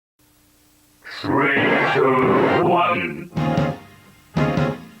3, 2, 1.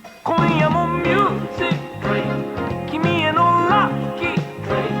 今夜もミュージック君へのラッキ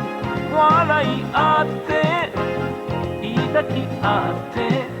ー笑い合って抱き合って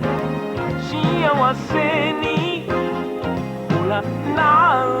幸せにほら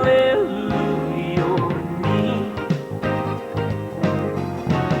なれるように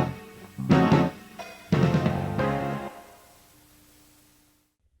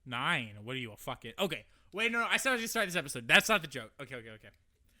 9. What are you, a fucking... Okay. Wait, no. I said I was going to start this episode. That's not the joke. Okay.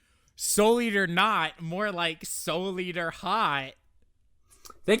 Soul Eater not. More like Soul Eater hot.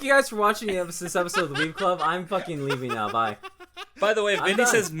 Thank you guys for watching this episode of the Weeb Club. I'm fucking leaving now. Bye. By the way, if Vindy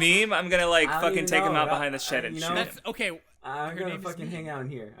says meme, I'm gonna I don't fucking even take him know. out behind the shed and You shoot know? him. That's... Okay. I'm Her gonna name is fucking me. hang out in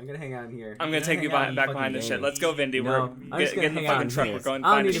here. I'm gonna hang out in here. I'm gonna take you back behind the shed. Let's go, Vindy. No, We're I'm just get in gonna the hang out fucking in truck. here. We're going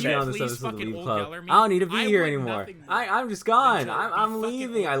I don't behind need the to be on shed. this Please episode of the fucking Weeb old Club. Yeller me. I don't need to be I here want anymore. nothing more. I'm just gone. Joe, I'm you fucking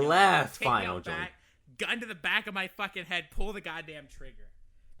leaving. I old left. Yeller. Fine, Take me old out Joe. back, gun to the back of my fucking head, pull the goddamn trigger.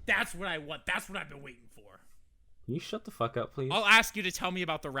 That's what I want. That's what I've been waiting for. Can you shut the fuck up, please? I'll ask you to tell me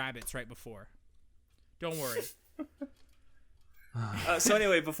about the rabbits right before. Don't worry. So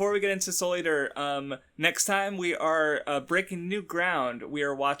anyway, before we get into Soul Eater, next time we are breaking new ground. We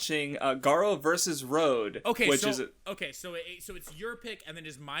are watching Garo versus Road. Okay, which so is so it's your pick and then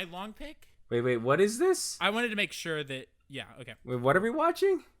is my long pick. Wait, what is this? I wanted to make sure that okay. Wait, what are we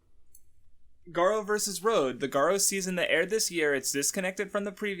watching? Garo versus Road, the Garo season that aired this year. It's disconnected from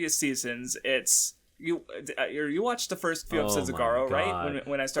the previous seasons. It's you watched the first few episodes of my Garo, God. right?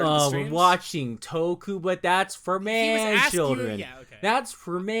 When I started the streams. We're watching Toku, but that's for man asking you- children. yeah, okay. That's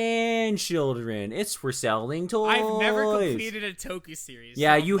for man children. It's for selling toys. I've never completed a Toku series.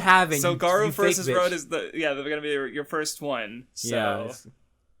 Yeah, so you haven't. So you Garo fake versus bitch. Road is they're gonna be your first one. So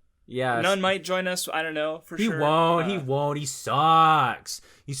yeah. None might join us. I don't know for He sure. won't. He won't. He sucks.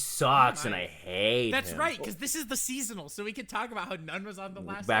 He sucks, and I hate That's him. right, because this is the seasonal, so we can talk about how none was on the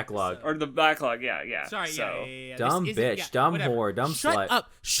last Backlog. episode. Or the backlog. Yeah. Sorry, So, yeah. Dumb This bitch, isn't- dumb whatever. whore, dumb Shut slut. up!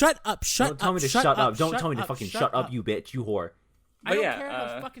 Shut up! Shut Don't up! tell me to shut up! Don't tell me to fucking shut up, you bitch, you whore. I don't yeah, care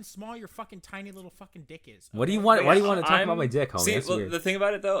how fucking small your fucking tiny little fucking dick is. What do you okay? want? But Why do you yeah, want to talk I'm- about my dick, homie? See, That's well, weird. the thing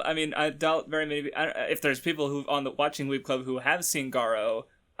about it though, I mean, I doubt very many. If there's people who on the watching Weeb Club who have seen Garo,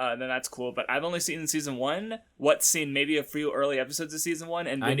 then that's cool. But I've only seen season 1. What's seen maybe a few early episodes of season 1,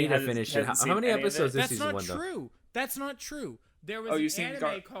 and I Vinny need to hasn't- finish it. hasn't How many seen any of episodes it. is That's season not 1 though? true. That's not true. There was Oh, an you've seen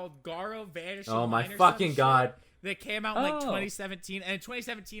anime called Garo Vanishing Oh my Line or fucking some God. shit that came out in like Oh. 2017. And in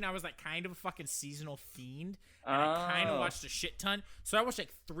 2017, I was like kind of a fucking seasonal fiend. And I kind of Oh. watched a shit ton. So I watched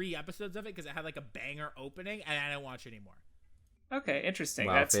like 3 episodes of it because it had like a banger opening, and I didn't watch anymore. Okay, interesting.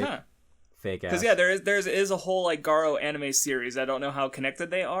 Wow, That's fake. Fake ass. Because yeah, there is a whole like Garo anime series. I don't know how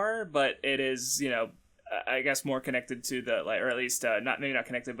connected they are, but it is I guess more connected to the like, or at least not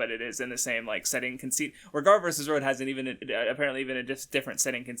connected, but it is in the same like setting conceit. Where Garo vs. Road has apparently even a different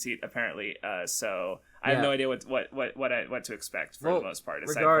setting conceit apparently. So I have Yeah. no idea what to expect for the most part,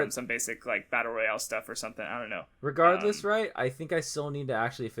 aside from some basic like battle royale stuff or something. I don't know. Regardless, right? I think I still need to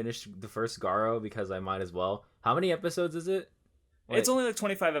actually finish the first Garo because I might as well. How many episodes is it? It's only like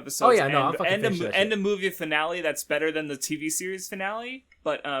 25 episodes. Oh, yeah, no, I'll fucking and finish that shit. a movie finale that's better than the TV series finale.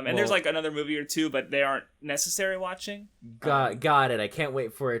 But and there's like another movie or two, but they aren't necessary watching. Got it. I can't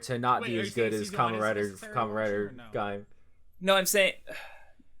wait for it to not Wait, be are as you good saying as season 1 Kamen is Rider necessary watching or no? guy. No, I'm saying,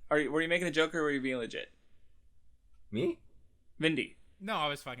 were you making a joke or were you being legit? Me? Vindy. No, I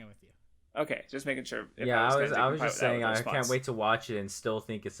was fucking with you. Okay, just making sure. If Yeah, I gonna was take just that saying I response. can't wait to watch it and still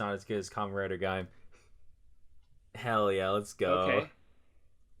think it's not as good as Kamen Rider guy. Hell yeah, let's go. Okay.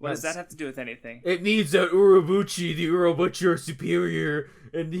 What does Let's- that have to do with anything? It needs that Urobuchi. The Urobuchi are superior,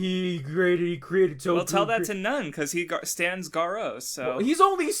 and he created Toku. Well, tell that to Nun because he stands Garo. So He's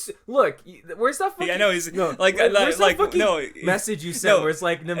only look. Where's that fucking? Yeah, I know, he's- no. like, where's that like, fucking no, message you sent no. where it's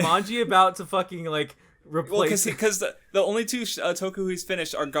like Nunmanji about to fucking like well, replace. because the only two Toku he's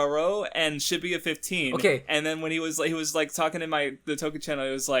finished are Garo and Shibuya 15. Okay. And then when he was like talking in the Toku channel,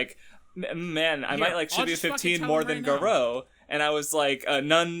 he was like, "Man, I Here, might like I'll Shibuya just fucking 15 tell more him than right now. Garo." And I was like,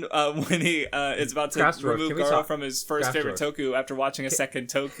 "None." When he is about to Craftsdwarf, remove can we Garo talk- from his first favorite Craftsdwarf. Toku after watching a second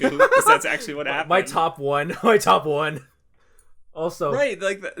Toku, because that's actually what happened. my top one. My top one. Also, Right,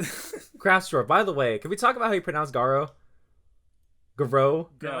 like Craftsdwarf. By the way, can we talk about how you pronounce Garo? Garo.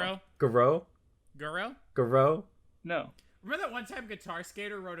 Garo? Garo. Garo? Garo. no. Remember that one time Guitar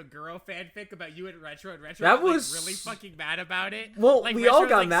Skater wrote a Guro fanfic about you and Retro, and Retro That was was- like, really fucking mad about it? Well, Like, we all Retro was,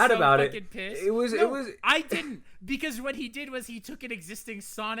 got like, mad so about it. fucking pissed. It was- No, I didn't. Because what he did was he took an existing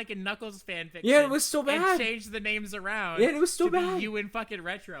Sonic and Knuckles fanfiction. Yeah, it was so bad. And changed the names around. Yeah, it was so to bad. Be you and fucking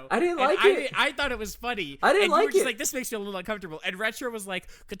Retro. I didn't like it. I thought it was funny. I didn't and like you were just it. like, this makes me a little uncomfortable. And Retro was like,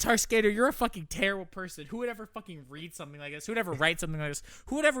 Guitar Skater, you're a fucking terrible person. Who would ever fucking read something like this? Who would ever write something like this?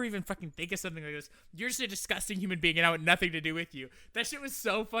 Who would ever even fucking think of something like this? You're just a disgusting human being, and I want nothing to do with you. That shit was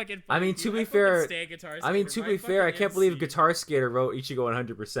so fucking funny. I mean, to be fair, I can't believe Guitar Skater wrote Ichigo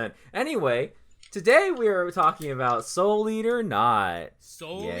 100%. Anyway, today we are talking about Soul Eater Not.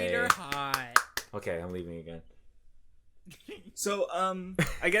 Soul Yay. Eater Hot. Okay, I'm leaving again. So,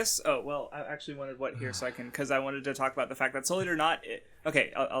 I guess. Oh, well, I actually wanted what here so I can, because I wanted to talk about the fact that Soul Eater Not.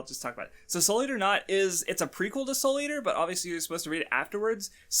 Okay, I'll just talk about it. So, Soul Eater Not it's a prequel to Soul Eater, but obviously you're supposed to read it afterwards.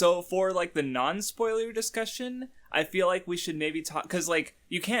 So, for like the non-spoiler discussion, I feel like we should maybe talk, because like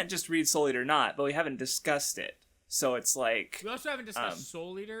you can't just read Soul Eater Not, but we haven't discussed it. So it's like We also haven't discussed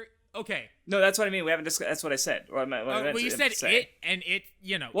Soul Eater. Okay. no, that's what I mean. We haven't discussed. That's what I said. Or Well, you said it, and it,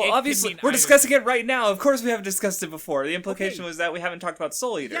 you know. Well, it obviously, can mean we're either discussing thing. it right now. Of course, we haven't discussed it before. The implication Okay. was that we haven't talked about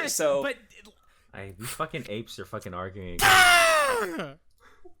Soul Eater. Yes, so, but These fucking apes are fucking arguing again. Ah!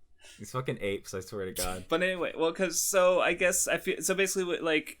 These fucking apes, I swear to God. but anyway, well, I guess I feel so. Basically,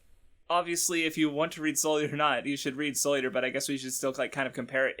 like, obviously, if you want to read Soul Eater or not, you should read Soul Eater. But I guess we should still like kind of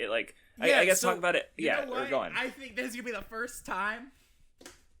compare it. Like, I guess so, talk about it. you Yeah, know we're what? going. I think this is gonna be the first time.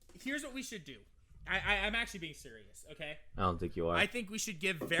 Here's what we should do. I'm actually being serious. Okay. I don't think you are. I think we should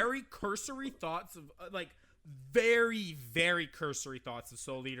give very cursory thoughts of like very, very cursory thoughts of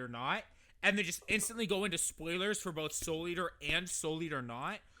Soul Eater Not, and then just instantly go into spoilers for both Soul Eater and Soul Eater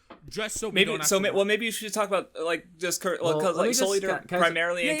Not, just so we Maybe don't have so. to Well, maybe you should talk about like just Well, let me like Soul just- Eater can I-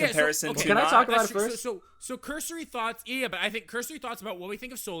 primarily in Yeah, yeah, so- comparison okay. to Can I Not. talk about That's it true. first? So cursory thoughts, yeah, but I think cursory thoughts about what we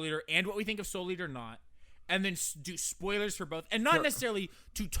think of Soul Eater and what we think of Soul Eater Not, and then do spoilers for both, and not necessarily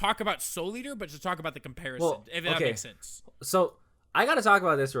to talk about Soul Eater, but to talk about the comparison, Well, if that okay. makes sense. So I gotta talk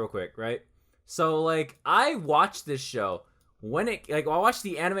about this real quick, right? So like I watched this show when I watched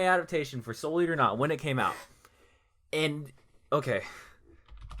the anime adaptation for Soul Eater Not when it came out, and okay,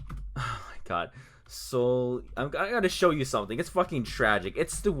 oh my God, I gotta show you something. It's fucking tragic.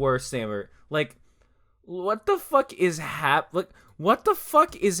 It's the worst thing ever. Like, what the fuck is what the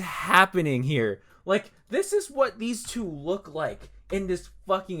fuck is happening here? Like, this is what these two look like in this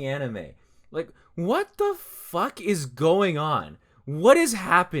fucking anime. Like, what the fuck is going on? What is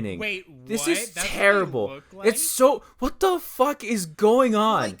happening? Wait, this what? is That's what they terrible. look like? It's so. What the fuck is going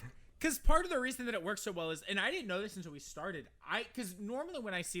on? Because part of the reason that it works so well is, and I didn't know this until we started, because normally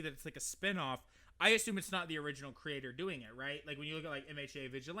when I see that it's like a spin-off, I assume it's not the original creator doing it, right? Like when you look at like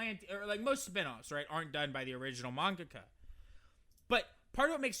MHA Vigilante, or like most spin-offs, right, aren't done by the original mangaka. But part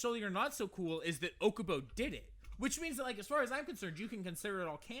of what makes Soul Eater Not so cool is that Ōkubo did it, which means that, like, as far as I'm concerned, you can consider it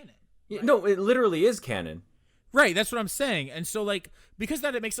all canon. Right? No, it literally is canon. Right, that's what I'm saying. And so, like, because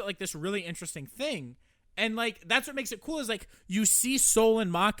that, it makes it like this really interesting thing. And like that's what makes it cool is like you see Soul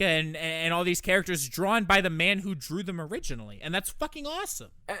and Maka and all these characters drawn by the man who drew them originally, and that's fucking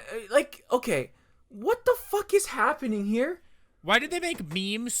awesome. Like, okay, what the fuck is happening here? Why did they make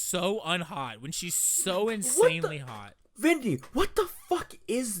Meme so unhot when she's so insanely hot? Vindy, what the fuck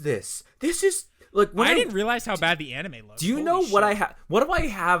is this? This is like I didn't realize how bad the anime looked. Do you Holy know shit. what I have? What do I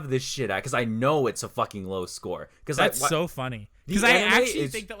have this shit at? Because I know it's a fucking low score. Because That's so funny. Because The I anime actually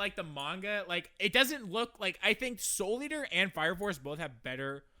is- think that like the manga, like it doesn't look like. I think Soul Eater and Fire Force both have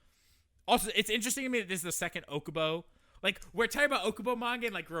better. Also, it's interesting to me that this is the second Ōkubo. Like we're talking about Ōkubo manga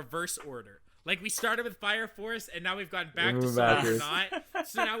in like reverse order. Like we started with Fire Force and now we've gone back to We're Soul Eater backwards. Not.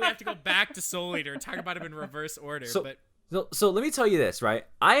 So now we have to go back to Soul Eater and talk about them in reverse order. So let me tell you this, right?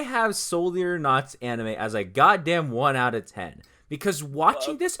 I have Soul Eater Not's anime as a goddamn 1 out of 10 because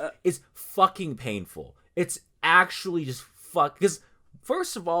watching this is fucking painful. It's actually just because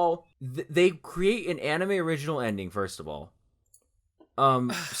first of all, they create an anime original ending. First of all,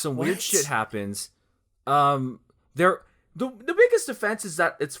 some weird shit happens. The biggest offense is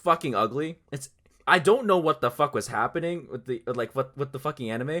that it's fucking ugly. I don't know what the fuck was happening with the fucking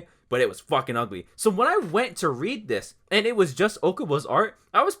anime, but it was fucking ugly. So when I went to read this and it was just Ōkubo's art,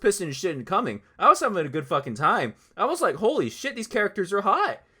 I was pissing and shit and coming. I was having a good fucking time. I was like, holy shit, these characters are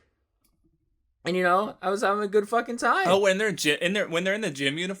hot. And I was having a good fucking time. Oh, when they're when they're in the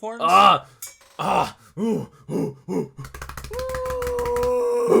gym uniforms.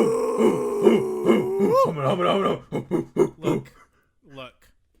 Look.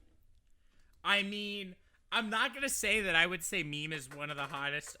 I mean, I'm not gonna say that I would say Meme is one of the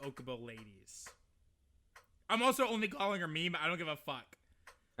hottest Ōkubo ladies. I'm also only calling her Meme. I don't give a fuck.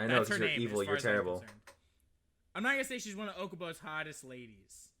 I know, That's her because you're name, evil, as far you're as I'm terrible. concerned. I'm not gonna say she's one of Ōkubo's hottest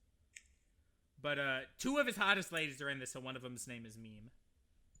ladies. But two of his hottest ladies are in this, and one of them's name is Meme.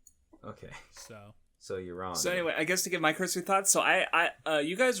 Okay. So you're wrong. So anyway, I guess to give my cursory thoughts. So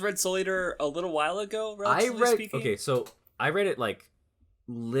you guys read Soul Eater a little while ago, relatively speaking? Okay, so I read it like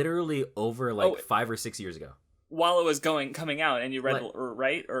literally over 5 or 6 years ago. While it was coming out, and you read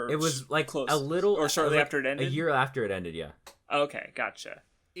right, or it was like close, a little, or shortly after it ended. A year after it ended, yeah. Okay, gotcha.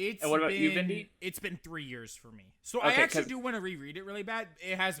 And what about you, Vindy? It's been 3 years for me. So Okay, I actually do want to reread it really bad.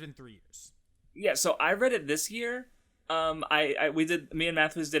 It has been 3 years. Yeah, so I read it this year. Me and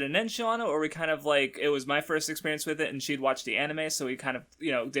Matthews did an Nen show on it, where we kind of like, it was my first experience with it, and she'd watched the anime, so we kind of,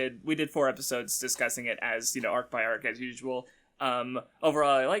 did 4 episodes discussing it as, arc by arc as usual.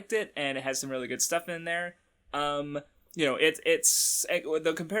 Overall, I liked it, and it has some really good stuff in there. It's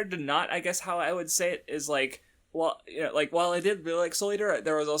though compared to not, I guess how I would say it is like, while I did really like Soul Eater,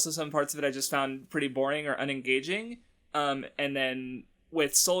 there was also some parts of it I just found pretty boring or unengaging. And then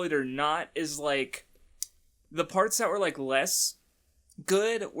with Soul Eater not is like, the parts that were like less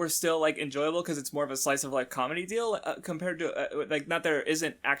good were still like enjoyable because it's more of a slice of life comedy deal compared to like, not there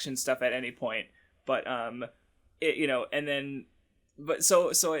isn't action stuff at any point, but and then. But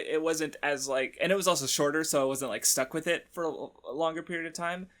so it wasn't as like, and it was also shorter, so I wasn't like stuck with it for a longer period of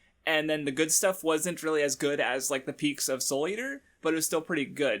time. And then the good stuff wasn't really as good as like the peaks of Soul Eater, but it was still pretty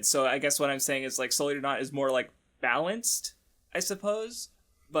good. So I guess what I'm saying is like Soul Eater not is more like balanced, I suppose.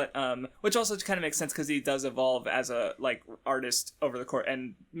 But which also kind of makes sense because he does evolve as a like artist over the course,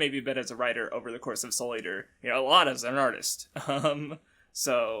 and maybe a bit as a writer over the course of Soul Eater. A lot as an artist. I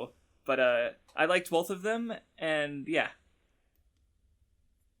liked both of them, and yeah.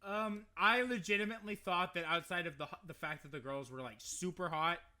 I legitimately thought that outside of the fact that the girls were like super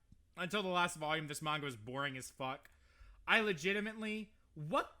hot, until the last volume, this manga was boring as fuck. I legitimately,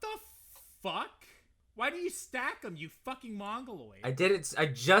 what the fuck? Why do you stack them, you fucking mongoloid? I did it. I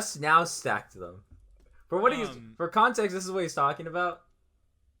just now stacked them. For context, this is what he's talking about.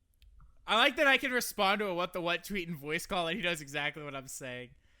 I like that I can respond to a WattheWut tweet and voice call, and he knows exactly what I'm saying.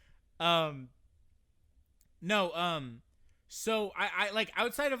 So I like,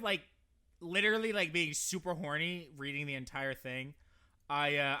 outside of like literally like being super horny reading the entire thing,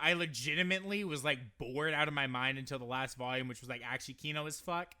 I legitimately was like bored out of my mind until the last volume, which was like actually Kino as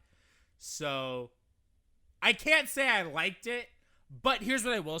fuck. So I can't say I liked it, but here's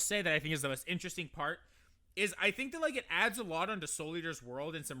what I will say that I think is the most interesting part is I think that like it adds a lot onto Soul Eater's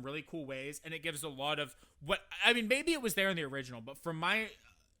world in some really cool ways, and it gives a lot of maybe it was there in the original, but from my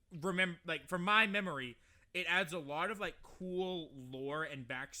memory, it adds a lot of like cool lore and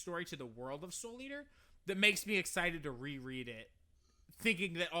backstory to the world of Soul Eater that makes me excited to reread it,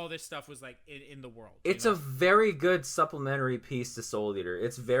 thinking that all this stuff was like in the world. It's a very good supplementary piece to Soul Eater.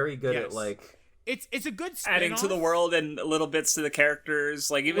 It's very good at like, it's a good spin-off. Adding to the world and little bits to the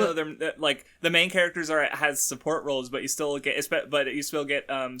characters. Like even though they're like the main characters has support roles, but you still get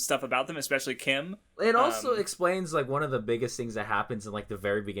stuff about them, especially Kim. It also explains like one of the biggest things that happens in like the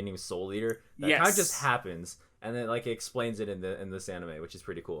very beginning of Soul Eater. That kind of just happens, and then like it explains it in this anime, which is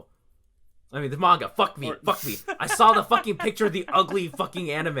pretty cool. I mean, the manga. Fuck me. I saw the fucking picture of the ugly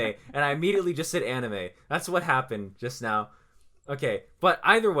fucking anime, and I immediately just said anime. That's what happened just now. Okay, but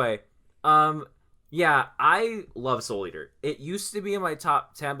either way, yeah, I love Soul Eater. It used to be in my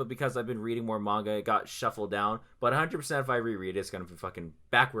top 10, but because I've been reading more manga, it got shuffled down. But 100% if I reread it, it's gonna be fucking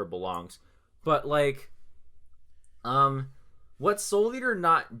back where it belongs. But like, what Soul Eater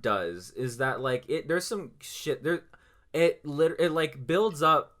not does is that like there's some shit there. It like builds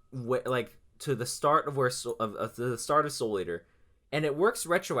up like to the start of the start of Soul Eater, and it works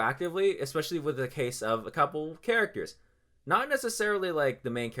retroactively, especially with the case of a couple characters. Not necessarily like the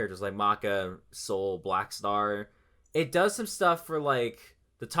main characters like Maka, Soul, Black Star. It does some stuff for like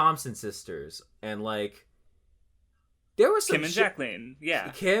the Thompson sisters and like there was some Kim and Jacqueline, yeah.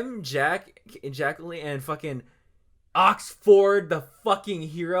 Kim, Jacqueline, and fucking Oxford, the fucking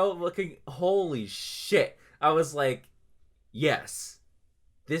hero. Looking, holy shit! I was like, yes,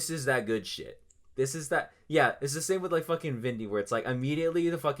 this is that good shit. This is that. Yeah, it's the same with like fucking Vindy, where it's like immediately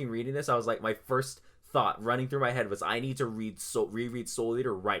the fucking reading this, I was like, my first thought running through my head was I need to reread Soul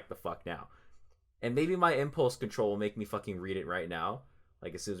Eater right the fuck now. And maybe my impulse control will make me fucking read it right now,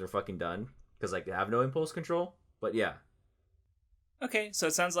 like as soon as we're fucking done, because like I have no impulse control. But yeah. Okay, so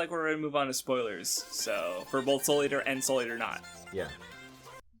it sounds like we're ready to move on to spoilers. So for both Soul Eater and Soul Eater not. Yeah.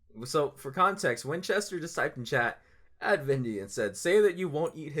 So for context, Winchester just typed in chat at Vindy and said, "Say that you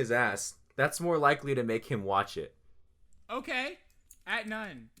won't eat his ass. That's more likely to make him watch it." Okay. At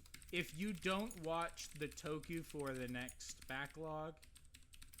none. If you don't watch the Toku for the next backlog,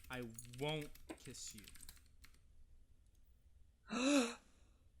 I won't kiss you.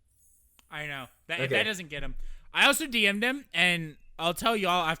 I I know. That doesn't get him. I also DM'd him, and I'll tell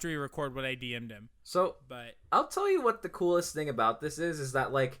y'all after we record what I DM'd him. So, but I'll tell you what the coolest thing about this is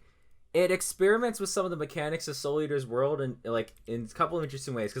that, like, it experiments with some of the mechanics of Soul Eater's world and, like, in a couple of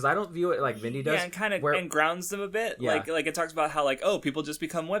interesting ways. Because I don't view it like Vindy does. Yeah, and kind of and grounds them a bit. Yeah. Like it talks about how, like, oh, people just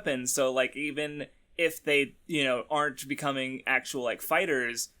become weapons. So, like, even if they, aren't becoming actual, like,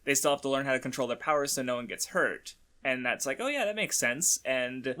 fighters, they still have to learn how to control their powers so no one gets hurt. And that's like, oh, yeah, that makes sense.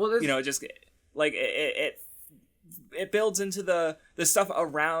 And, it just, like, it builds into the stuff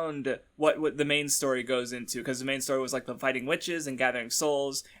around what the main story goes into, because the main story was like the fighting witches and gathering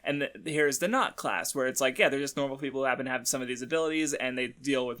souls, and here's the not class where it's like, yeah, they're just normal people who happen to have some of these abilities, and they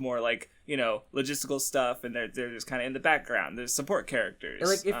deal with more like logistical stuff, and they're just kind of in the background. There's support characters. And,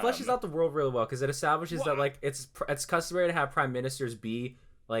 like, it fleshes out the world really well because it establishes that, like, it's customary to have prime ministers be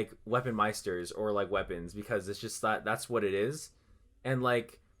like weapon meisters or like weapons, because it's just that's what it is. And,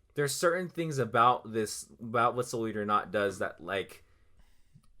 like, there's certain things about what Soul Eater Not does that, like,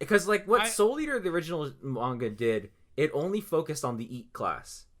 because, like, what Soul Eater, the original manga, did, it only focused on the Eat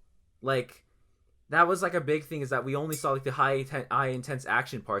class. Like, that was, like, a big thing, is that we only saw, like, the high intense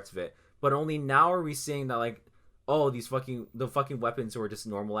action parts of it. But only now are we seeing that, like, oh, the fucking weapons who are just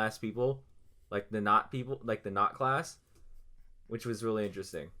normal ass people, like the Not people, like the Not class, which was really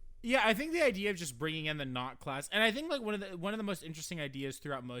interesting. Yeah, I think the idea of just bringing in the Not class, and I think, like, one of the most interesting ideas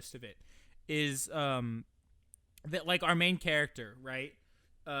throughout most of it is that, like, our main character, right?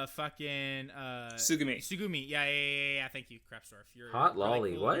 Tsugumi. Yeah. Thank you, Craftsdwarf. You're hot really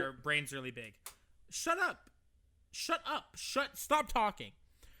lolly. Cool. What? Your brain's really big. Shut up. Stop talking.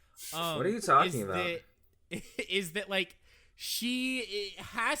 What are you talking about? Is that, like, she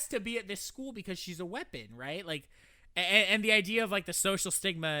has to be at this school because she's a weapon, right? Like, and the idea of, like, the social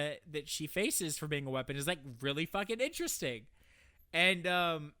stigma that she faces for being a weapon is, like, really fucking interesting. And,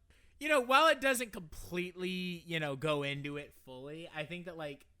 while it doesn't completely, go into it fully, I think that,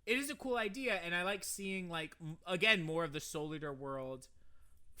 like, it is a cool idea, and I like seeing, like, again, more of the Soul Eater world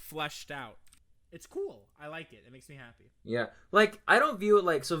fleshed out. It's cool. I like it. It makes me happy. Yeah. Like, I don't view it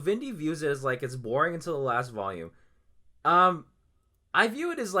like... So, Vindy views it as, like, it's boring until the last volume. I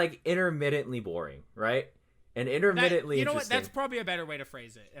view it as, like, intermittently boring, right? And intermittently you know interesting. What? That's probably a better way to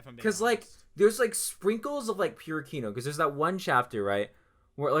phrase it, if I'm being honest. Because, like, there's, like, sprinkles of, like, pure Kino. Because there's that one chapter, right?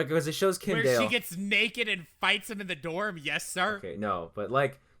 Where, like, because it shows Kim Where Dale. she gets naked and fights him in the dorm. Yes, sir. Okay, no. But,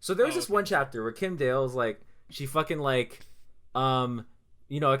 like... So, there's this one chapter where Kim Dale's, like... She fucking, like...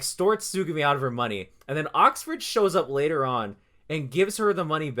 extorts Tsugumi out of her money. And then Oxford shows up later on and gives her the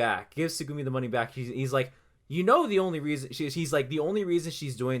money back. Gives Tsugumi the money back. He's like, the only reason... He's like, the only reason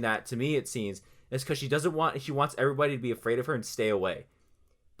she's doing that, to me, it seems... It's because she wants everybody to be afraid of her and stay away.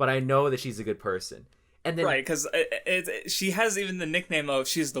 But I know that she's a good person. And then, right, because she has even the nickname of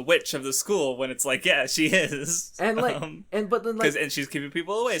she's the witch of the school, when it's like, yeah, she is. And like, but then like, and she's keeping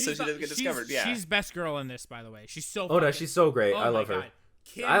people away so she doesn't get discovered. Yeah, she's best girl in this, by the way. She's so. Oh no, she's so great. I love her.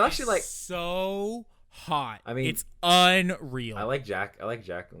 Kim I actually like so hot. I mean, it's unreal. I like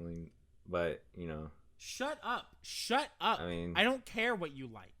Jacqueline, but Shut up. I mean, I don't care what you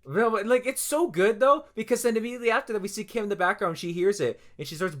like. No, but like, it's so good though, because then immediately after that we see Kim in the background. She hears it and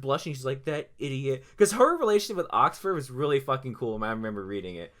she starts blushing. She's like, that idiot, because her relationship with Oxford was really fucking cool. I remember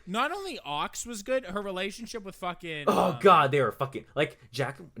reading it. Not only Ox was good, her relationship with fucking god, they were fucking like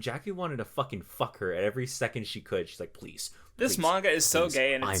Jackie wanted to fucking fuck her at every second she could. She's like, please. This manga is so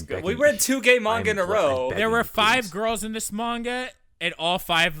gay and it's good. We read 2 gay manga in a row. There were 5 girls in this manga, and all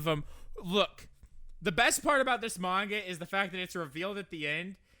 5 of them. Look, the best part about this manga is the fact that it's revealed at the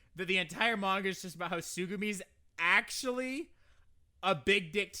end that the entire manga is just about how Tsugumi's actually a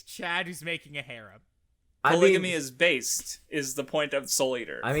big-dicked Chad who's making a harem. Polygamy is the point of Soul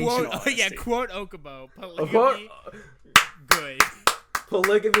Eater. I mean, quote Ōkubo. Polygamy, good.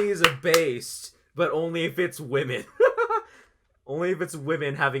 Polygamy is a based, but only if it's women. Only if it's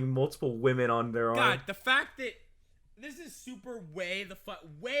women having multiple women on their arm. God, the fact that this is super way the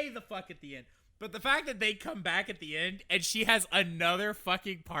fuck at the end. But the fact that they come back at the end and she has another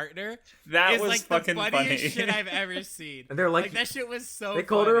fucking partner is was like fucking the funniest funny. shit I've ever seen. And they're like that shit was so They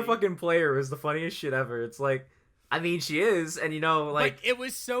called her a fucking player. It was the funniest shit ever. It's like, I mean, she is, and like... But it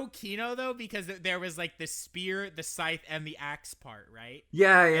was so Kino, though, because there was, like, the spear, the scythe, and the axe part, right?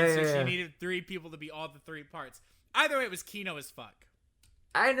 Yeah. So she needed 3 people to be all the 3 parts. Either way, it was Kino as fuck.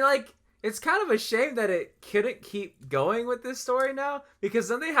 And, like... It's kind of a shame that it couldn't keep going with this story now, because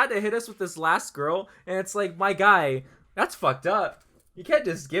then they had to hit us with this last girl, and it's like, my guy, that's fucked up. You can't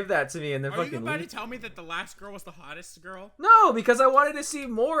just give that to me and then Are fucking you about leave. to tell me that the last girl was the hottest girl? No, because I wanted to see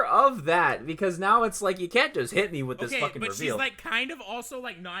more of that. Because now it's like you can't just hit me with this Okay, fucking but reveal. she's like kind of also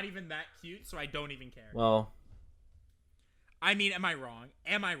like not even that cute, so I don't even care. Well, I mean, am I wrong?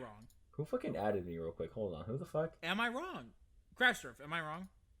 Am I wrong? who fucking added me real quick? Hold on. Who the fuck? Am I wrong? Craftsdwarf, am I wrong?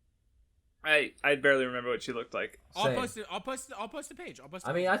 I barely remember what she looked like. I'll Same. post it. I'll post the page. I'll post.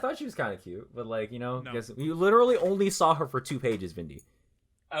 I mean, I thought she was kind of cute, but like, you know, No. guess you literally only saw her for 2 pages, Vindy.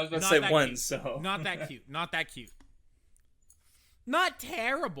 I was about to Not say that one, cute. so Not that cute. Not that cute. Not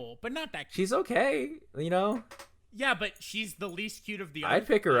terrible, but not that cute. She's okay, you know. Yeah, but she's the least cute of the other. I'd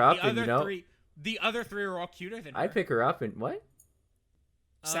pick her up, the and, you other know, three. The other three are all cuter than her. I'd pick her up and what?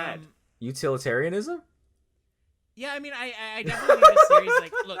 Sad. Utilitarianism? Yeah, I mean, I definitely think this series,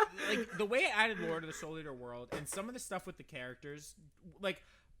 like, look, like, the way it added lore to the Soul Eater world, and some of the stuff with the characters, like,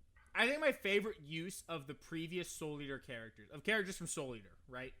 I think my favorite use of the previous Soul Eater characters from Soul Eater,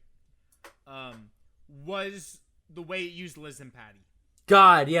 right, was the way it used Liz and Patty.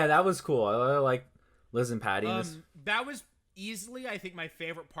 God, yeah, that was cool. I like Liz and Patty in this. That was easily, I think, my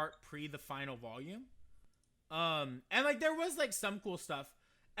favorite part pre the final volume. And, like, there was, like, some cool stuff.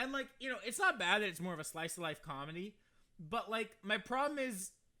 And, like, you know, it's not bad that it's more of a slice-of-life comedy, but, like, my problem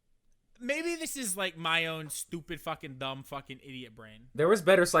is, maybe this is, like, my own stupid fucking dumb fucking idiot brain. There was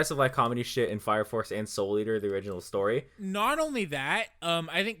better slice of life comedy shit in Fire Force and Soul Eater, the original story. Not only that,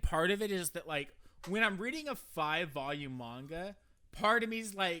 I think part of it is that, like, when I'm reading a 5-volume manga, part of me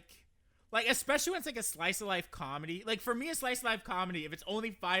is, like, especially when it's, like, a slice-of-life comedy, like, for me, a slice-of-life comedy, if it's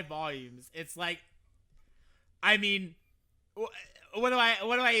only 5 volumes, it's, like, I mean... What do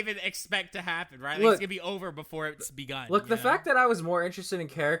I even expect to happen, right? Like, Look, it's gonna be over before it's begun. Look, the know? fact that I was more interested in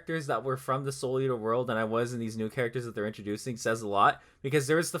characters that were from the Soul Eater world than I was in these new characters that they're introducing says a lot. Because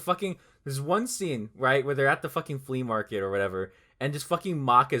there's one scene, right, where they're at the fucking flea market or whatever, and just fucking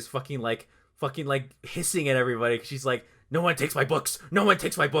Maka's fucking hissing at everybody. 'Cause she's like, no one takes my books. No one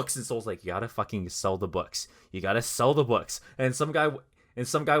takes my books. And Soul's like, you gotta fucking sell the books. You gotta sell the books. And some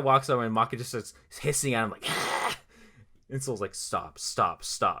guy walks over and Maka just starts hissing at him like, ah! And Soul's like, stop.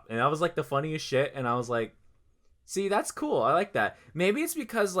 And that was like the funniest shit. And I was like, see, that's cool. I like that. Maybe it's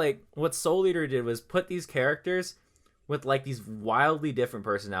because like what Soul Eater did was put these characters with like these wildly different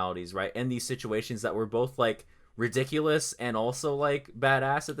personalities, right? And these situations that were both like ridiculous and also like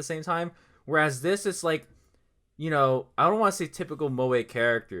badass at the same time. Whereas this is like, you know, I don't want to say typical Moe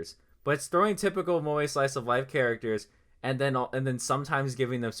characters, but it's throwing typical Moe slice of life characters and then sometimes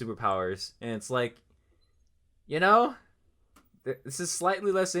giving them superpowers. And it's like, you know, this is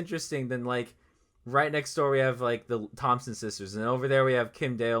slightly less interesting than like right next door we have like the Thompson sisters, and over there we have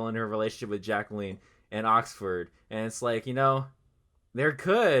Kim Dale and her relationship with Jacqueline and Oxford, and it's like, you know, they're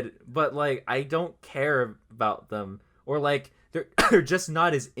good, but like I don't care about them, or like they're just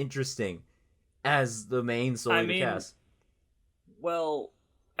not as interesting as the main Soul Eater cast. Well,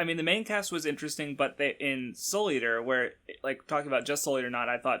 I mean, the main cast was interesting, but in Soul Eater, where like talking about just Soul Eater, not,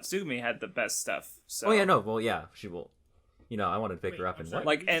 I thought Tsugumi had the best stuff. So. Oh yeah, no, well yeah, she will. You know, I wanted to pick her up and what?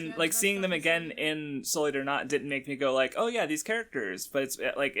 Like, and like seeing them again in Soul Eater not didn't make me go like, oh yeah, these characters. But it's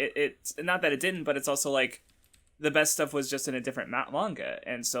like it's not that it didn't, but it's also like the best stuff was just in a different manga,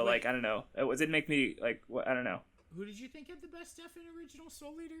 and so like I don't know, it didn't make me like I don't know. Who did you think had the best stuff in original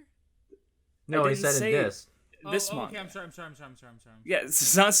Soul Eater? No, he said in this. This manga. Okay, I'm sorry. Yeah,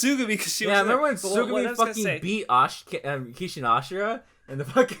 it's not Tsugumi because she. Yeah, was remember when Tsugumi Tsugumi fucking beat Kishin Ashura and the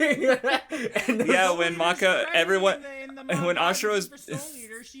fucking and yeah, when Maka, everyone, in the when Ashura was for Soul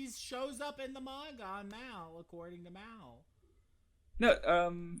Eater, she shows up in the manga on Mal, according to Mal. No,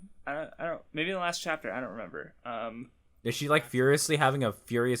 I don't. Maybe in the last chapter, I don't remember. Is she like furiously having a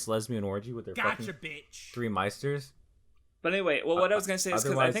furious lesbian orgy with her Gotcha, fucking bitch. 3 Meisters? But anyway, well, what I was gonna say is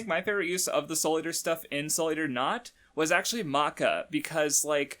because I otherwise- think my favorite use of the Soul Eater stuff in Soul Eater Not was actually Maka, because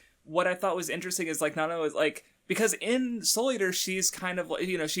like what I thought was interesting is like not only like because in Soul Eater she's kind of like,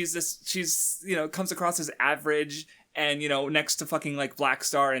 you know, she's you know, comes across as average, and you know, next to fucking like Black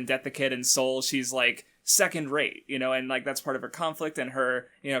Star and Death the Kid and Soul, she's like second rate, you know, and like that's part of her conflict and her,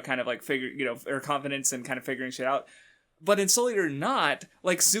 you know, kind of like her confidence and kind of figuring shit out. But in Soul Eater Not,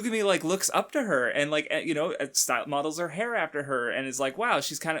 like, Tsugumi, like, looks up to her and, like, you know, style models her hair after her and is like, wow,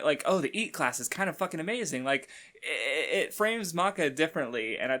 she's kind of like, oh, the Eat class is kind of fucking amazing. Like, it frames Maka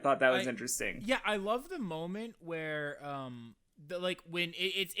differently, and I thought that was interesting. Yeah, I love the moment where, when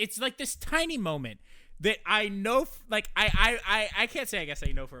it's like this tiny moment that I know, like, I can't say I guess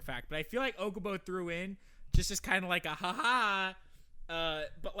I know for a fact, but I feel like Ōkubo threw in just as kind of like a haha,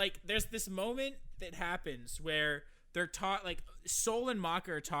 but, like, there's this moment that happens where they're like Soul and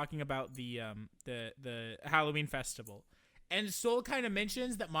Maka are talking about the Halloween festival, and Soul kind of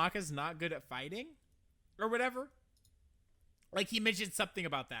mentions that Maka's not good at fighting, or whatever. Like, he mentioned something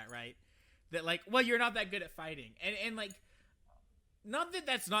about that, right? That, like, well, you're not that good at fighting. And like, not that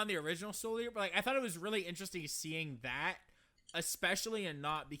that's not in the original Soul Eater, but, like, I thought it was really interesting seeing that, especially in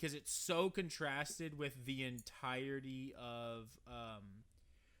Not, because it's so contrasted with the entirety of,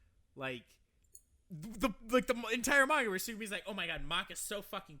 like, the entire manga where Tsugumi's like, oh my god, Maka's so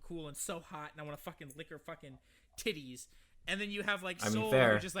fucking cool and so hot, and I want to fucking lick her fucking titties. And then you have, like, Soul,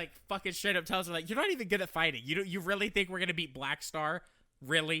 who just, like, fucking straight up tells her, like, you're not even good at fighting. You really think we're gonna beat Black Star?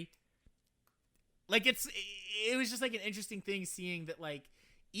 Really? Like, it was just, like, an interesting thing seeing that, like,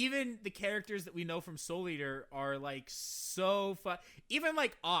 even the characters that we know from Soul Eater are, like, so fun. Even,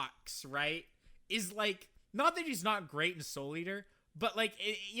 like, Ox, right? Is, like, not that he's not great in Soul Eater, but, like,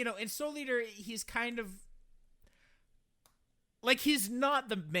 you know, in Soul Eater, he's kind of, like, he's not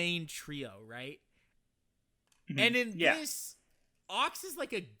the main trio, right? And in this, Ox is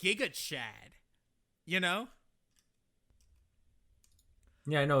like a Giga Chad, you know?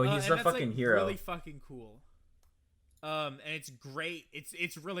 Yeah, I know, he's a fucking like, hero. Really fucking cool. And it's great.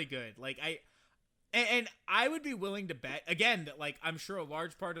 It's really good. Like, and I would be willing to bet again that, like, I'm sure a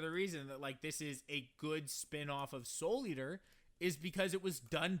large part of the reason that, like, this is a good spin-off of Soul Eater is because it was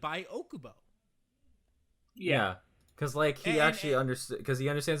done by Ōkubo. Yeah, because, like, he actually understood, because he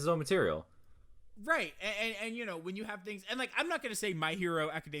understands his own material. Right, and you know, when you have things, and, like, I'm not gonna say My Hero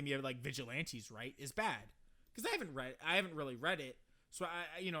Academia, like, Vigilantes, right, is bad, because I haven't really read it, so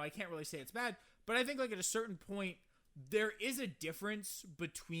I can't really say it's bad, but I think, like, at a certain point, there is a difference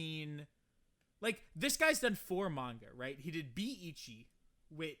between, like, this guy's done 4 manga, right? He did Bi-Ichi,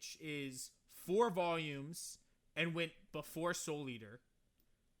 which is 4 volumes, and went before Soul Eater.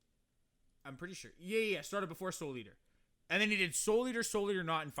 I'm pretty sure. Yeah, started before Soul Eater, and then he did Soul Eater,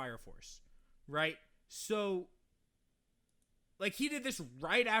 Not, and Fire Force. Right? So, like, he did this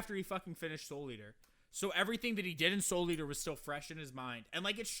right after he fucking finished Soul Eater. So everything that he did in Soul Eater was still fresh in his mind. And,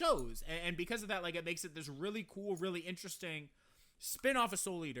 like, it shows. And because of that, like, it makes it this really cool, really interesting spin-off of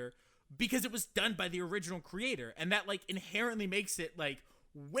Soul Eater because it was done by the original creator. And that, like, inherently makes it, like,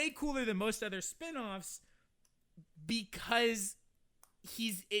 way cooler than most other spin-offs because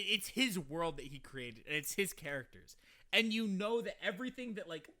it's his world that he created. And it's his characters. And you know that everything that,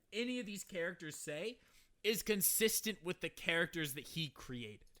 like, any of these characters say is consistent with the characters that he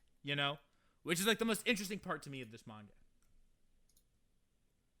created, you know? Which is, like, the most interesting part to me of this manga.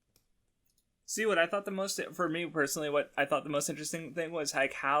 See, what I thought for me personally, what I thought the most interesting thing was,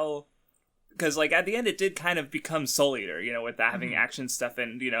 like, how, because, like, at the end it did kind of become Soul Eater, you know, with the having action stuff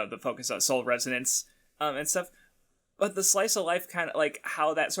and, you know, the focus on soul resonance and stuff. But the slice of life kind of, like,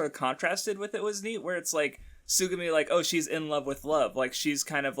 how that sort of contrasted with it was neat, where it's, like, Tsugumi, like, oh, she's in love with love. Like, she's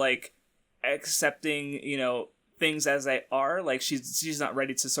kind of, like, accepting, you know, things as they are. Like, she's not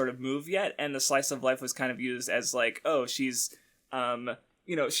ready to sort of move yet. And the slice of life was kind of used as, like, oh, she's,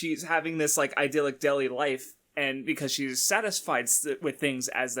 you know, she's having this, like, idyllic daily life. And because she's satisfied with things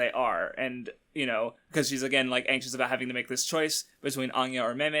as they are. And, you know, because she's, again, like, anxious about having to make this choice between Anya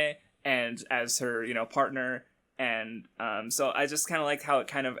or Meme and as her, you know, partner. And so I just kind of liked how it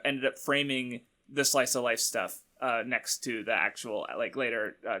kind of ended up framing the slice of life stuff next to the actual, like,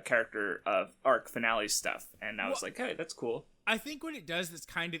 later character arc finale stuff. And I was like, hey, that's cool. I think what it does that's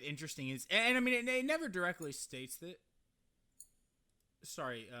kind of interesting is, and I mean, it never directly states that.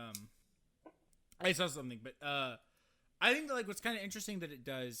 Sorry, I saw something, but I think that, like, what's kind of interesting that it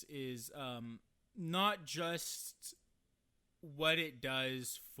does is not just what it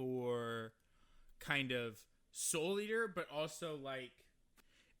does for kind of Soul Eater, but also, like,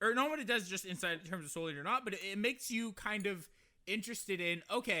 or not what it does just inside in terms of Soul Eater or not, but it makes you kind of interested in,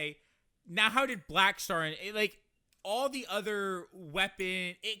 okay, now how did Black Star and like all the other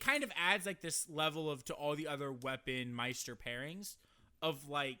weapon, it kind of adds, like, this level of to all the other weapon Meister pairings of,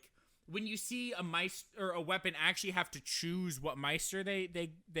 like, when you see a Meister or a weapon actually have to choose what Meister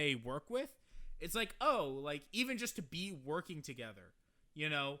they work with, it's like, oh, like, even just to be working together, you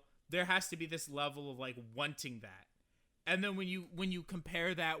know, there has to be this level of, like, wanting that. And then when you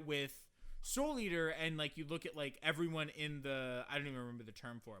compare that with Soul Eater and, like, you look at, like, everyone in the, I don't even remember the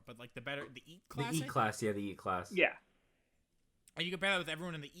term for it, but, like, the Eat class. The Eat class, the Eat class. Yeah. And you compare that with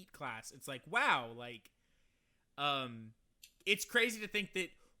everyone in the Eat class, it's like, wow, like, it's crazy to think that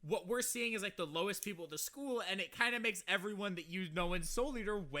what we're seeing is, like, the lowest people at the school, and it kind of makes everyone that you know in Soul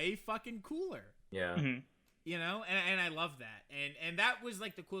Eater way fucking cooler. Yeah. Mm-hmm. You know? And I love that. And that was,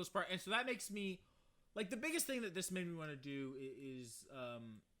 like, the coolest part. And so that makes me, like, the biggest thing that this made me want to do is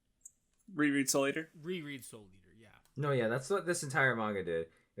reread Soul Eater? Reread Soul Eater, yeah. No, yeah, that's what this entire manga did.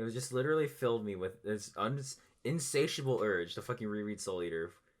 It was just literally filled me with this insatiable urge to fucking reread Soul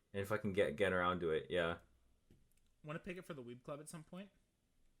Eater and fucking get around to it. Yeah. Want to pick it for the Weeb Club at some point?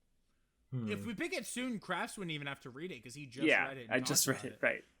 If we pick it soon, Crafts wouldn't even have to read it because he just read it. I just read it.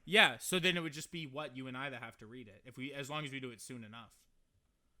 Right. Yeah, so then it would just be you and I that have to read it as long as we do it soon enough.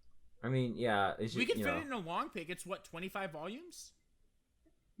 I mean, yeah, it's just, we can fit it in a long pick. It's 25 volumes.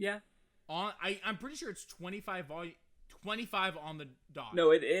 Yeah. I'm pretty sure it's 25 on the dot.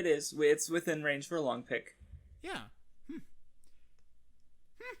 No, it is. It's within range for a long pick. Yeah.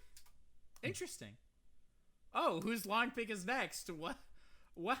 Interesting. Oh, whose long pick is next? What?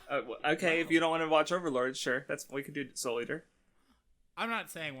 Okay, Wow. if you don't want to watch Overlord, sure. We could do Soul Eater. I'm not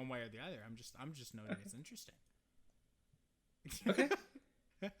saying one way or the other. I'm just noting it's interesting. Okay.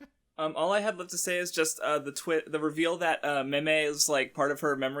 All I had left to say is just the reveal that Meme is like part of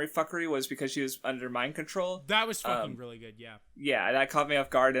her memory fuckery was because she was under mind control. That was fucking really good, yeah. Yeah, that caught me off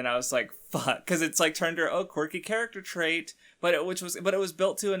guard, and I was like, "Fuck," because it's like turned her quirky character trait, but it was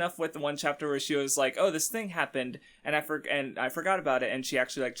built to enough with the one chapter where she was like, "Oh, this thing happened," and I forgot about it, and she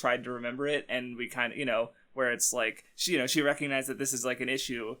actually like tried to remember it, and we kind of where it's like she recognized that this is like an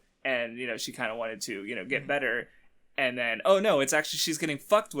issue, and she kind of wanted to get better, and then oh no, it's actually she's getting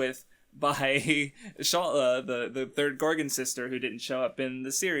fucked with by the third Gorgon sister who didn't show up in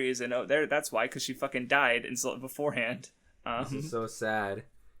the series, and that's why, because she fucking died beforehand. This is so sad.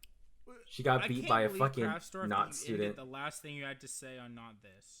 She got beat by a fucking not student. The last thing you had to say on not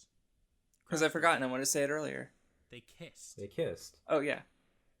this. Because I forgot and I wanted to say it earlier. They kissed. They kissed. Oh yeah.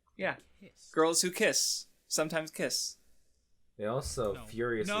 Yeah. Girls who kiss sometimes kiss. They also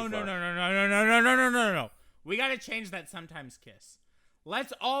furiously No. We gotta change that sometimes kiss.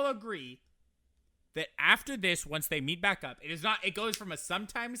 Let's all agree that after this, once they meet back up, it goes from a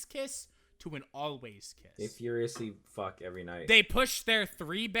sometimes kiss to an always kiss. They furiously fuck every night. They push their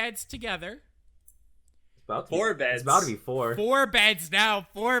 3 beds together. It's about to 4 beds. It's about to be 4. 4 beds now.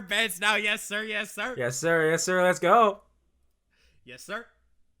 4 beds now. Yes, sir. Yes, sir. Yes, sir. Yes, sir. Let's go. Yes, sir.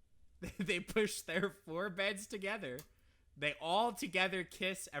 They push their 4 beds together. They all together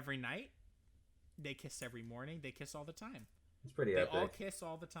kiss every night. They kiss every morning. They kiss all the time. It's pretty epic. They all kiss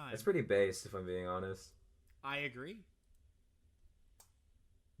all the time. It's pretty based, if I'm being honest. I agree.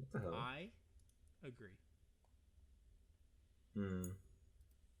 What the hell? I agree.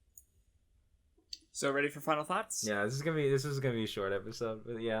 So ready for final thoughts? Yeah, this is gonna be a short episode,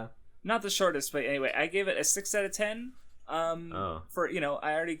 but yeah. Not the shortest, but anyway, I gave it a 6 out of 10. For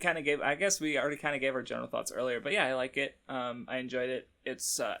I already kind of gave. I guess we already kind of gave our general thoughts earlier, but yeah, I like it. I enjoyed it.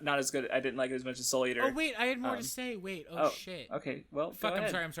 It's not as good. I didn't like it as much as Soul Eater. Oh wait, I had more to say. Wait, shit. Okay, well, fuck. Go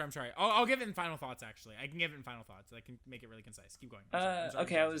ahead. I'm sorry. I'll give it in final thoughts. Actually, I can give it in final thoughts. I can make it really concise. Keep going. I'm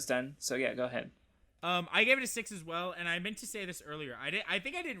sorry. I was done. So yeah, go ahead. I gave it a 6 as well, and I meant to say this earlier. I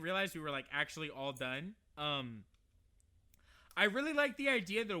think I didn't realize we were like actually all done. I really like the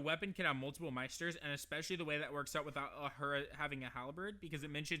idea that a weapon can have multiple meisters, and especially the way that works out without her having a halberd, because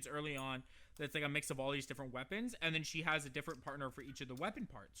it mentions early on that it's like a mix of all these different weapons, and then she has a different partner for each of the weapon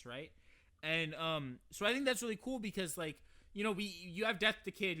parts, right? And so I think that's really cool because like you have Death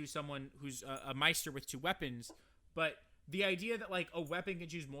the Kid, who's someone who's a meister with 2 weapons, but the idea that like a weapon can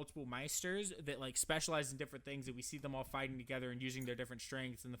choose multiple meisters that like specialize in different things, and we see them all fighting together and using their different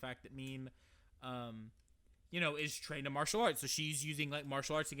strengths, and the fact that Meme is trained in martial arts, so she's using like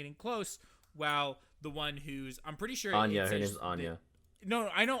martial arts and getting close, while the one who's I'm pretty sure Anya, her name's Anya. No,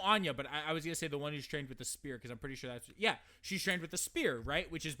 I know Anya, but I was gonna say the one who's trained with the spear, because I'm pretty sure she's trained with the spear,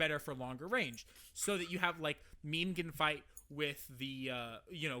 right, which is better for longer range, so that you have like Meme can fight with the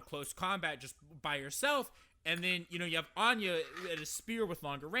close combat just by herself, and then you have Anya at a spear with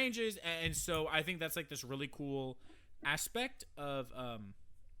longer ranges, and so I think that's like this really cool aspect of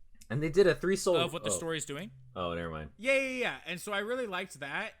And they did a 3 soul of what the story's doing. Oh, never mind. Yeah. And so I really liked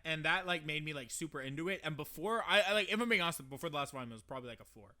that, and that like made me like super into it. And before I like, if I'm being honest, before the last volume it was probably like a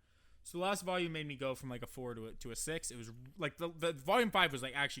 4. So the last volume made me go from like a 4 to a 6. It was like the volume 5 was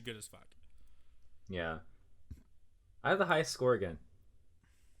like actually good as fuck. Yeah. I have the highest score again.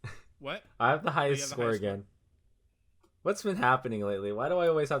 What? I have the highest score again. What's been happening lately? Why do I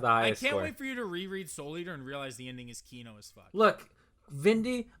always have the highest score? I can't wait for you to reread Soul Eater and realize the ending is Kino as fuck. Look,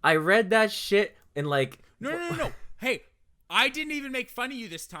 Vindy, I read that shit in like... No. Hey, I didn't even make fun of you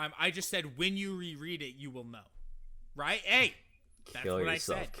this time. I just said when you reread it, you will know. Right? Hey, that's what I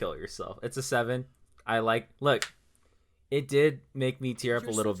said. Kill yourself. It's a 7. Look, it did make me tear up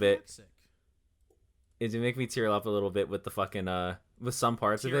a little bit. Toxic. It did make me tear up a little bit with the fucking, with some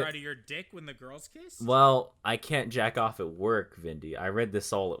parts of it. Tear out of your dick when the girls kiss? Well, I can't jack off at work, Vindy. I read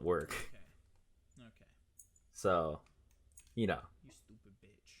this all at work. Okay. So, You stupid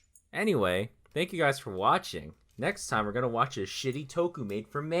bitch. Anyway, thank you guys for watching. Next time, we're going to watch a shitty toku made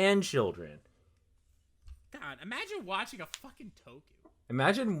for man-children. God, imagine watching a fucking toku.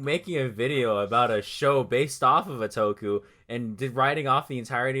 Imagine making a video about a show based off of a toku and writing off the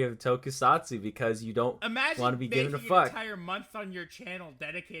entirety of tokusatsu because you don't want to be given a fuck. An entire month on your channel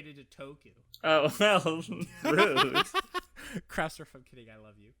dedicated to toku. Oh, well, rude. Craftsdwarf, I'm kidding. I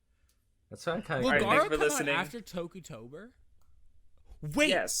love you. That's what I kind of... Will Alright, Garo thanks for come listening. out after Tokutober? Wait,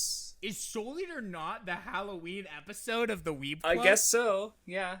 Yes. is Soul Eater not the Halloween episode of the Weeb Club? I guess so,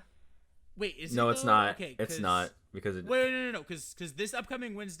 yeah. Wait, is No, it it's though? not. Okay, It's not. Because it... Wait, no, because this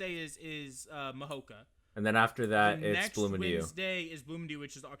upcoming Wednesday is Mahoka. And then after that, The it's next Bloom and You. Wednesday is Bloom and You,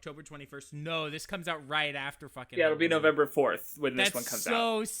 which is October 21st. No, this comes out right after fucking. Yeah, it'll be Halloween. November 4th when That's this one comes out.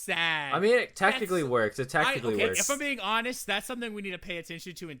 so sad. I mean, it technically That's- works. It technically okay, works. if I'm being honest, that's something we need to pay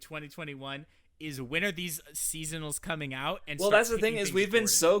attention to in 2021. Is when are these seasonals coming out? And Well, start that's the thing picking is things we've been according.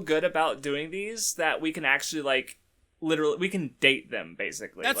 so good about doing these that we can actually like literally we can date them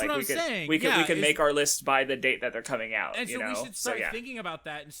basically. That's like, what we I'm can, saying. We can Yeah, we can is- make our list by the date that they're coming out. And you so know? we should start yeah. thinking about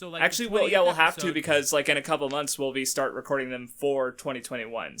that. And so like Actually, the we'll 20th have to episode- because like in a couple months we'll start recording them for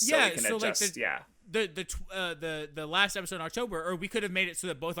 2021. So Yeah, we can so, like, adjust. the- yeah. the last episode in October, or we could have made it so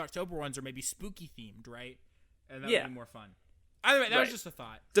that both October ones are maybe spooky themed, right? And that would be more fun. Either way, that was Right. just a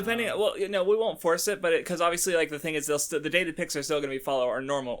thought. Depending, well, you know, we won't force it, but because obviously, like the thing is, the dated picks are still going to be follow our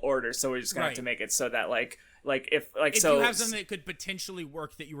normal order, so we're just gonna have to Right. make it so that if if so you have something that could potentially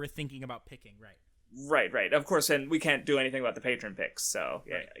work that you were thinking about picking, right? right, of course, and we can't do anything about the patron picks, so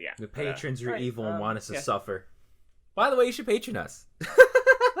yeah, Right. yeah. The patrons are right, evil and want us to yeah. suffer. By the way, you should patron us.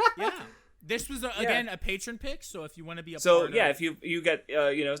 Yeah. This was again a patron pick, so if you want to be a So part yeah, of, if you get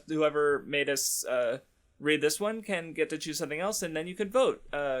whoever made us read this one can get to choose something else, and then you can vote.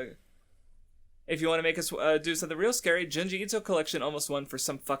 If you want to make us do something real scary, Junji Ito collection almost won for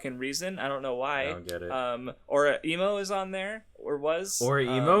some fucking reason. I don't know why. I don't get it. Or emo is on there, or was. Or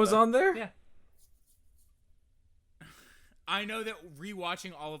emo's on there? Yeah. I know that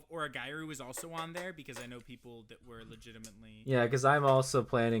rewatching all of Oragairu was also on there because I know people that were legitimately. Yeah, because I'm also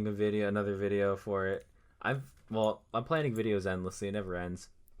planning another video for it. I'm planning videos endlessly. It never ends.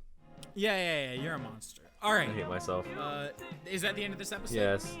 Yeah. You're a monster. All right. I hate myself. Is that the end of this episode?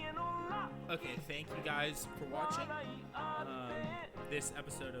 Yes. Okay, thank you guys for watching this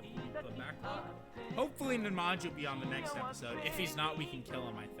episode of Weeb Club Backlog. Hopefully Nunmanji will be on the next episode. If he's not, we can kill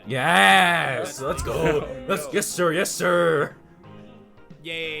him, I think. Yes! Let's go! Yes, sir! Yes, sir!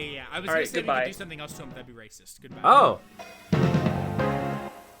 Yeah. I was All going right, to say we goodbye. could do something else to him that'd be racist. Goodbye. Oh!